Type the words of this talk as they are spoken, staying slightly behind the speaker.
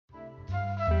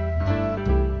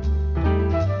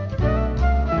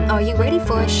Are you ready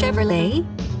for a Chevrolet?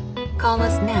 Call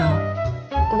us now.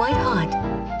 White hot.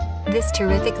 This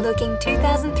terrific-looking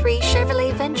 2003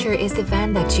 Chevrolet Venture is the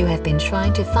van that you have been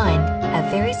trying to find. A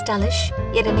very stylish,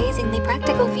 yet amazingly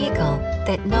practical vehicle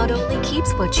that not only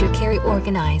keeps what you carry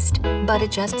organized, but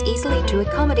adjusts easily to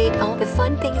accommodate all the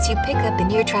fun things you pick up in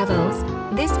your travels.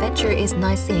 This Venture is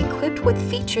nicely equipped with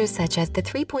features such as the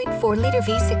 3.4-liter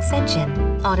V6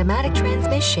 engine, automatic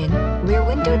transmission, rear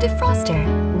window defroster,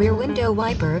 rear window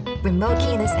wiper, remote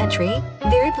keyless entry,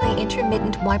 variably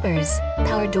intermittent wipers,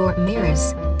 power door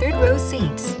mirrors, third-row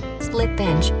seats, split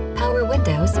bench, power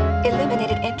windows,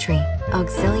 illuminated entry,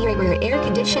 auxiliary rear air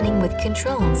conditioning with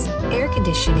controls, air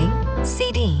conditioning,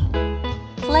 CD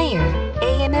player,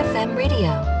 AM/FM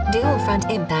radio, dual front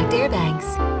impact airbags,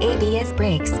 ABS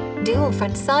brakes, dual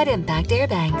front side impact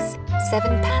airbags,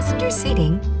 7-passenger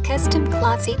seating, custom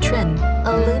cloth seat trim,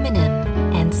 aluminum,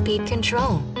 and speed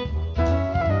control.